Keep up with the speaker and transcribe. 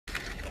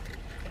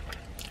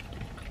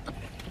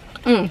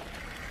Mm.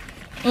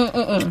 Mm,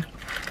 mm, mm.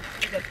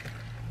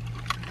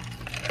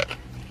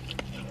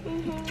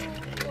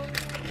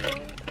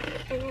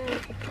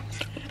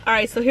 All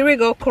right, so here we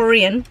go.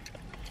 Korean.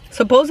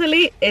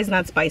 Supposedly it's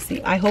not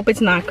spicy. I hope it's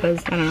not,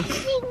 because I don't know.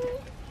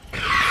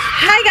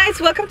 Hi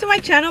guys, welcome to my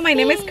channel. My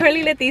name is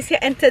Curly Leticia,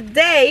 and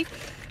today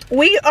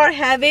we are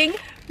having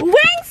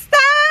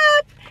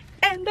WingStop,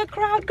 and the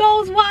crowd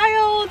goes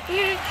wild.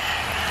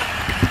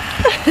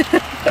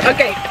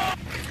 Okay,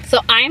 so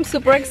I am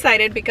super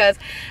excited because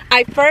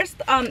I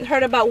first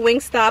heard about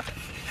WingStop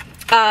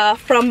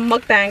from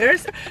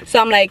mukbangers, so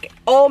I'm like,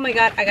 oh my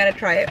god, I gotta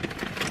try it.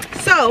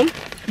 So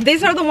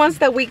these are the ones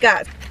that we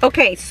got.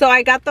 Okay, so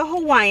I got the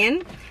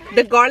Hawaiian,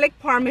 the garlic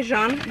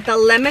Parmesan, the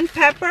lemon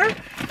pepper,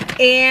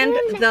 and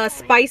the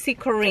spicy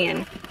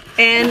Korean.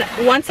 And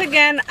once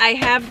again, I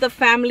have the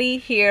family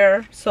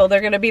here, so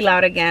they're gonna be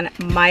loud again.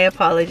 My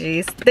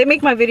apologies. They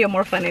make my video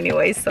more fun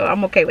anyway, so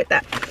I'm okay with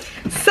that.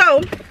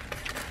 So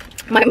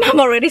my mom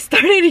already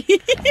started eating.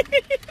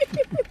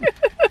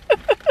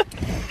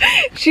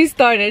 She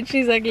started.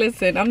 She's like,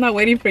 listen, I'm not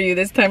waiting for you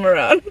this time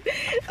around.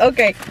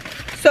 Okay,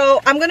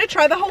 so I'm gonna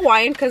try the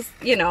Hawaiian because,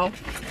 you know,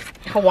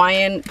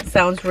 Hawaiian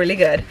sounds really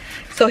good.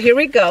 So here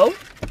we go.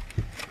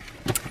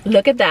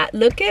 Look at that.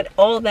 Look at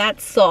all that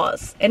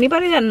sauce.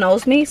 Anybody that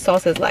knows me,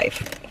 sauce is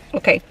life.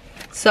 Okay,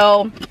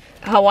 so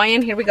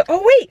Hawaiian, here we go.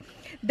 Oh wait,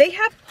 they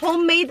have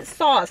homemade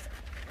sauce.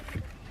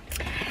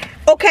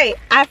 Okay,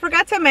 I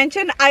forgot to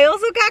mention, I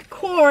also got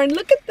corn.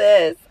 Look at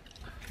this.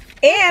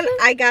 And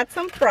I got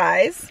some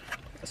fries.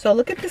 So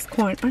look at this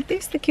corn. Aren't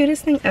these the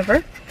cutest thing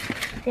ever?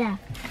 Yeah.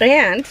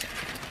 And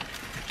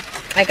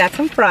I got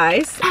some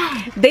fries.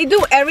 They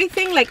do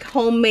everything like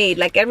homemade,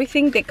 like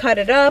everything. They cut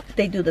it up,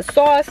 they do the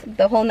sauce,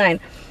 the whole nine.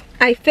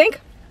 I think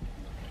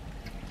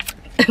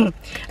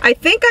I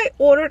think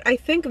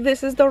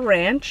this is the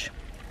ranch.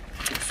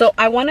 So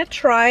I want to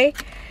try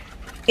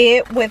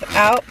it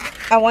without,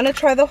 I want to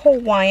try the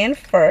Hawaiian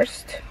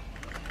first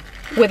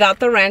without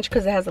the ranch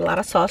because it has a lot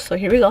of sauce. So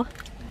here we go.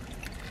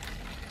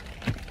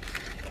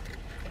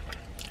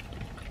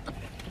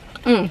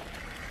 Mm.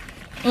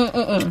 Mm,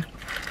 mm,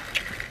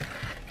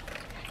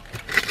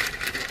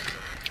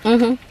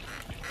 mm.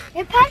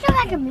 It tastes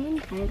like a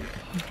mean pig.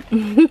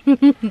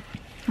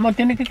 No,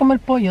 tiene que comer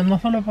pollo, no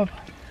solo papa.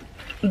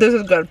 This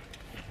is good.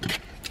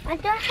 I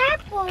don't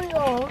have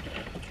pollo.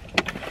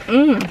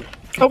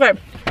 Okay.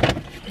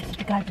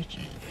 It's garbage.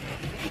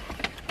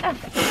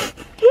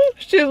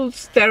 She's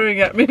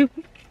staring at me.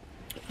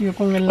 Yo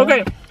con el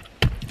Okay.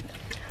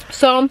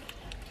 So,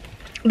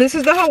 this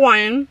is the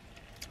Hawaiian.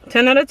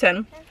 10 out of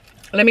 10.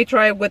 Let me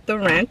try it with the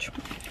ranch.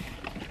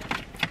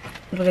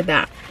 Look at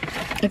that.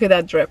 Look at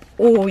that drip.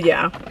 Oh,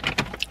 yeah.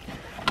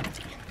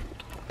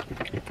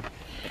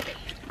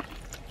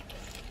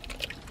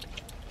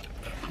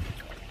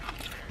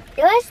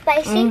 It was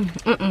spicy.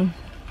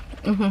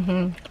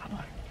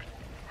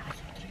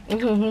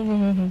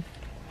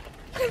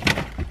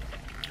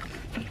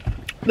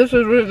 This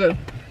is really good.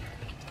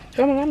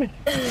 Come on, mommy.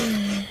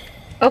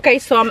 Okay,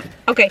 so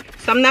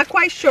I'm not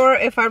quite sure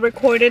if I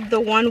recorded the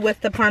one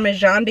with the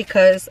Parmesan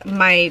because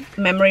my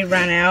memory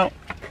ran out.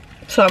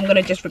 So I'm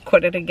gonna just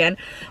record it again.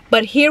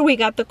 But here we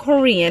got the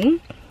Korean.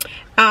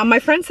 My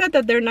friend said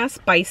that they're not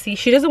spicy.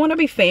 She doesn't want to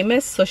be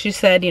famous, so she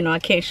said, you know, I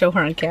can't show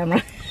her on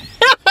camera.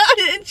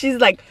 She's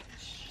like,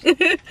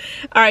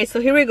 all right,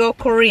 so here we go.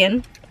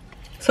 Korean.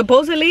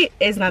 Supposedly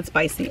it's not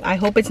spicy. I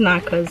hope it's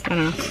not, because I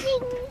don't know.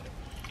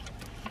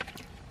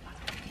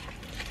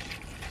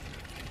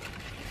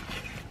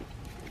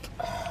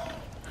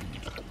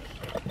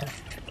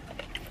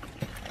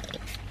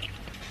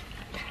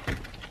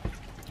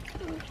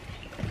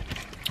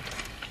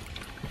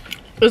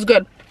 It's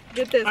good.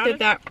 Get this, get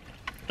that.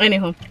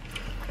 Anyhow,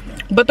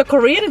 but the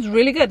Korean is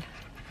really good.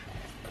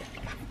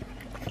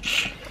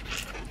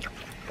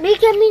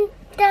 Becoming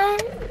done.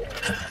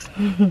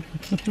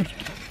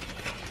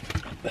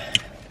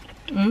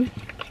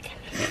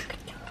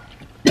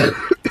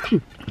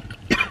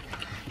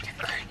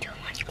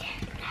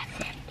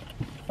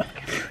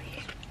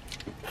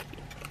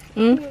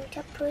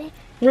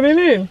 What do you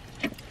mean?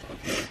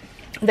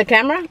 The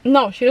camera?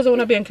 No, she doesn't want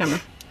to be on camera.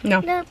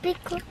 No. No,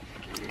 because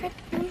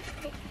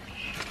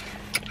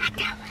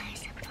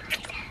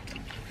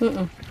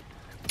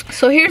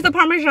So here's the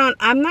Parmesan.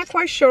 I'm not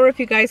quite sure if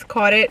you guys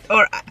caught it,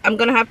 or I'm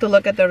gonna have to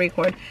look at the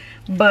record.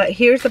 But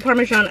here's the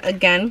Parmesan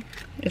again.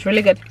 It's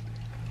really good.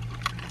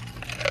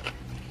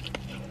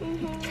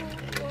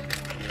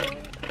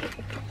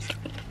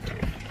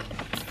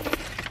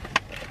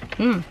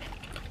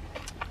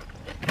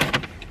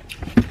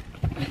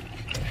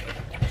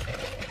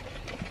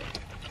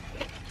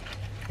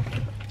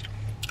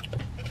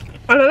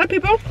 A lot of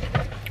people.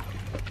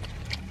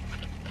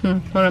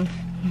 Hold on.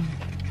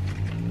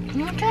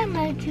 not try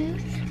my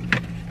juice.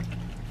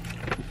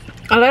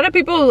 A lot of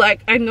people,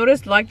 like, I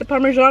noticed, like the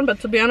Parmesan, but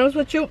to be honest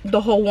with you,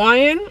 the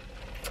Hawaiian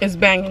is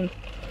banging.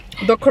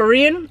 The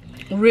Korean,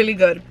 really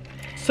good.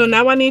 So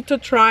now I need to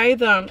try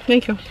the,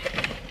 thank you.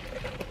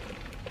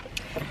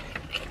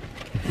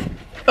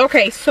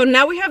 Okay, so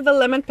now we have the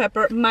lemon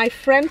pepper. My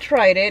friend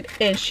tried it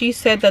and she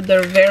said that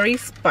they're very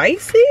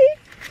spicy.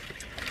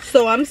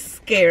 So I'm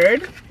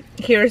scared.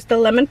 Here's the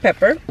lemon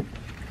pepper.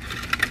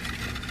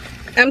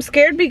 I'm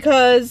scared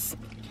because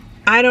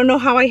I don't know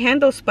how I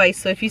handle spice.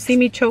 So if you see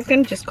me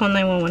choking, just call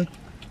 911.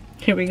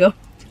 Here we go.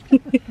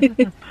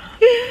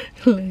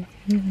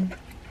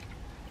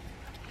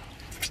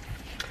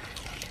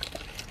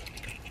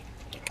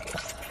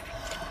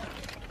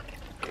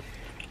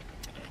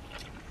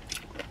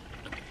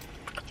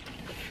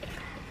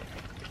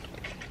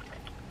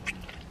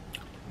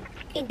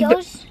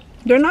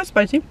 They're not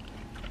spicy.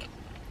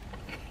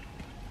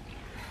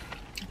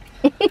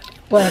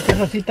 Pues que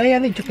Rosita ya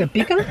ha dicho que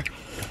pican.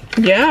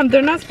 Yeah,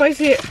 they're not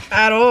spicy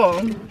at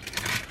all.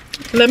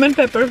 Lemon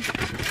pepper.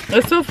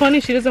 It's so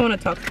funny, she doesn't want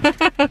to talk.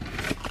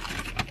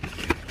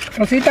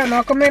 Rosita, no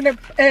va a comer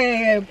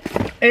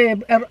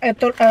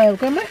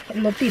 ¿cómo es?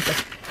 Lotito.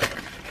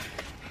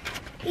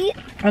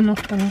 Ah, no,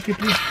 están aquí.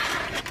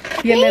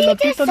 Y el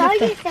elotito no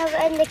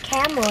está. In the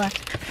camera.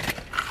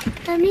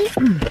 Mommy,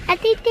 I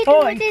think they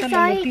Ahí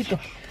está el elotito.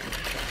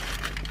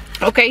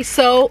 Okay,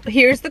 so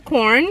here's the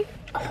corn.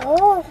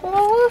 Oh.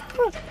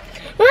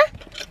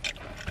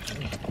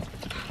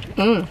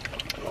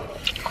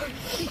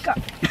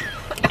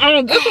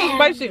 Oh, this one's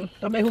spicy.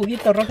 Tome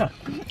juguito, Rosa.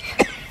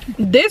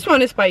 This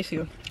one is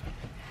spicy.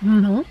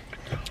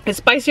 It's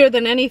spicier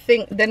than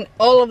anything, than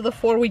all of the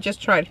 4 we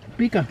just tried.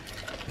 Pica.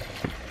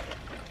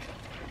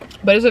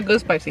 But it's a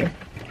good spicy.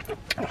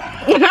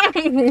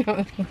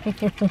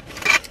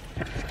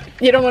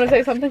 You don't want to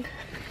say something?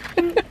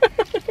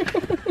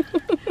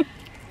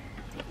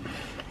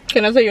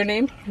 Can I say your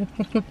name?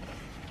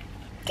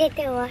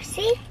 Titi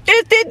Rossi?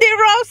 It's Titi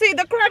Rossi!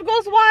 The crowd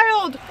goes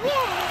wild!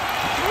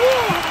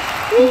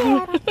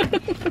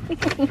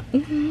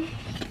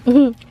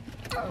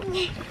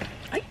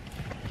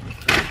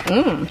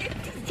 I'm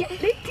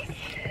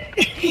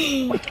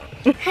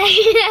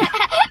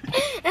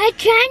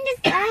trying to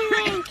start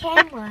my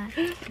camera.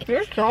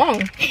 You're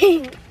strong.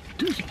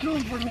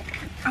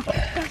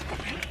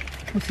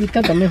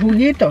 Rosita, tome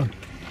juguito.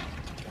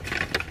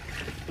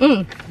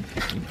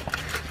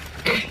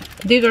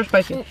 These are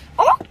spicy.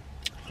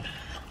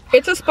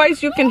 It's a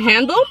spice you can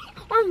handle,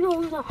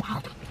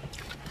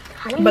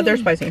 but they're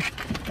spicy.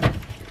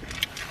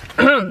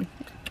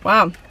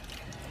 Wow.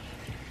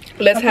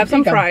 Let's have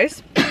some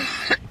fries.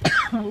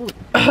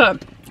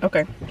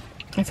 Okay.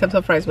 Let's have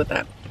some fries with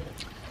that.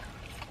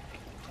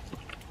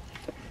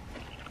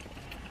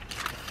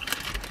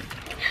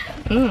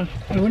 Lo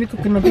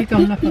único que no pica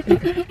es una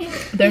paprika.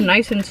 They're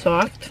nice and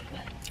soft.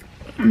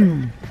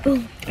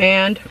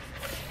 And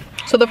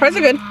so the fries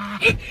are good.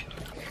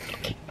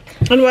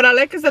 And what I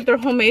like is that they're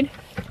homemade.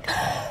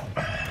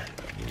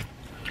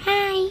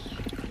 Hi.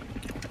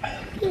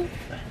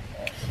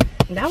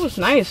 That was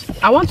nice.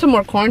 I want some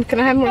more corn. Can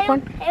I have more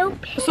corn?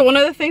 So one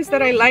of the things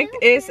that I liked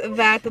is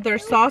that their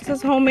sauce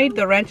is homemade,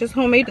 the ranch is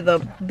homemade,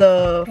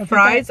 the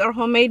fries are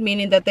homemade,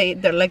 meaning that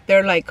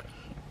they're like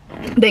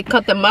they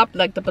cut them up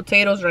like the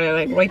potatoes,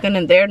 like right then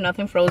and there,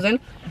 nothing frozen,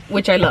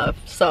 which I love.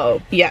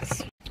 So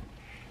yes.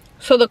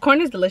 So the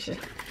corn is delicious.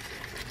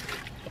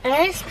 And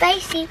it's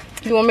spicy.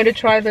 You want me to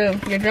try your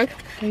drink?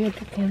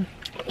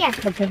 Yeah.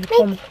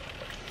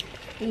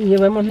 He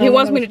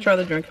wants me to try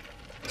the drink.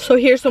 So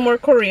here's some more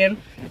Korean.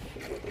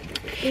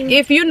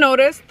 If you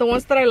notice, the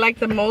ones that I like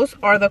the most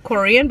are the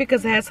Korean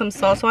because it has some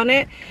sauce on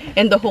it,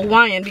 and the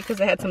Hawaiian because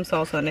it had some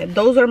sauce on it.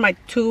 Those are my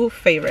 2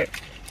 favorite,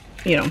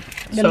 you know.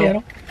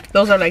 So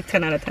those are like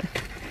 10 out of 10.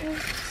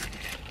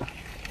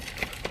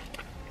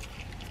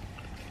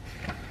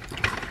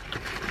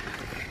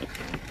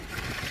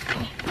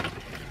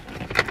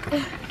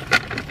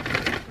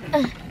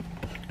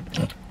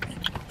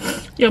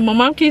 Yeah, my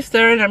mom keeps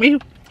staring at me.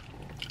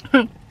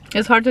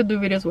 It's hard to do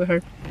videos with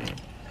her.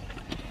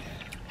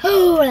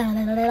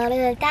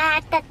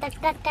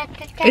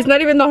 It's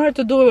not even that hard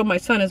to do it with my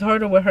son. It's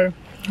harder with her.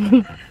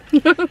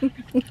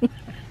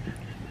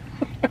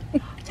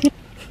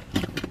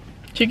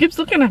 She keeps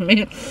looking at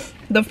me.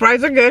 The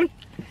fries are good.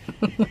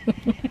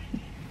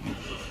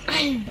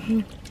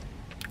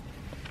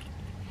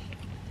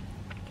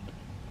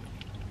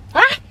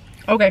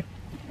 Okay.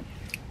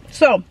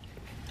 So,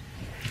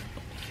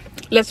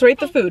 let's rate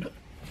the food.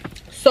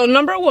 So,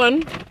 number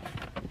 1,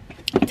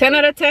 10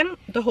 out of 10,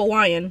 the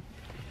Hawaiian.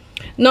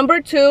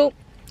 Number 2,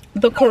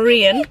 the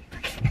Korean.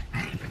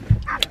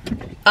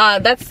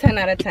 That's 10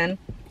 out of 10.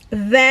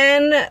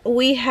 Then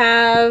we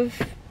have,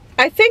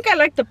 I think I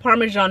like the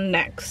Parmesan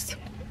next.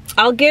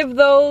 I'll give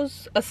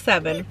those a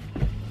 7.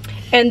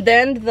 And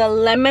then the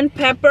lemon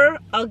pepper,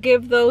 I'll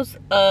give those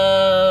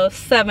a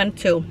 7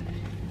 too.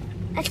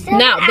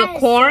 Now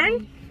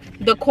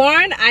the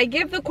corn, I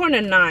give the corn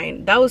a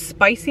 9. That was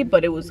spicy,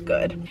 but it was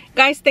good.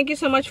 Guys, thank you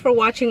so much for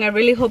watching. I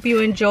really hope you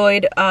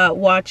enjoyed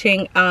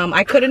watching.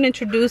 I couldn't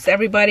introduce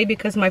everybody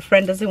because my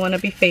friend doesn't want to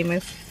be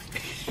famous.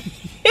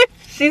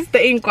 She's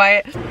staying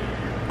quiet.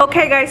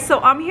 Okay guys, so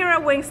I'm here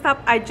at WingStop.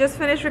 I just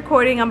finished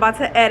recording. I'm about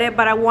to edit,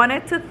 but I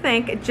wanted to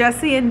thank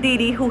Jesse and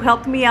Didi who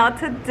helped me out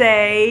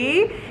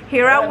today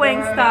here at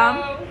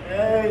WingStop.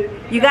 Hey.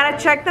 You gotta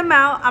check them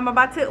out. I'm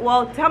about to,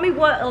 well, tell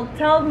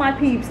my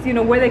peeps, you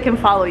know, where they can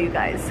follow you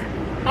guys.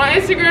 On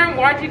Instagram,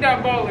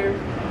 YG.baller.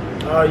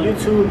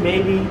 YouTube,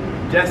 maybe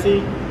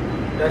Jesse.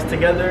 That's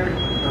together.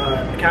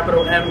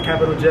 Capital M,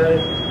 capital J.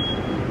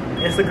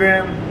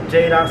 Instagram,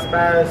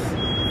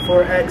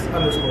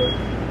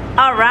 j.spaz4x_.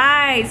 All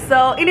right,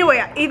 so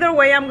anyway, either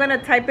way, I'm gonna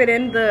type it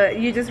in.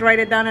 You just write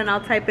it down and I'll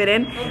type it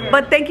in. Okay.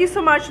 But thank you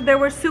so much. They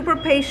were super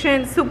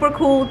patient, super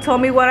cool,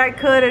 told me what I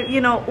could,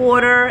 you know,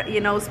 order, you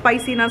know,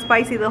 spicy, not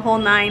spicy, the whole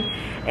 9.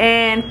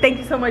 And thank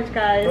you so much,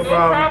 guys. No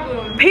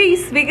problem.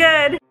 Peace, be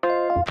good.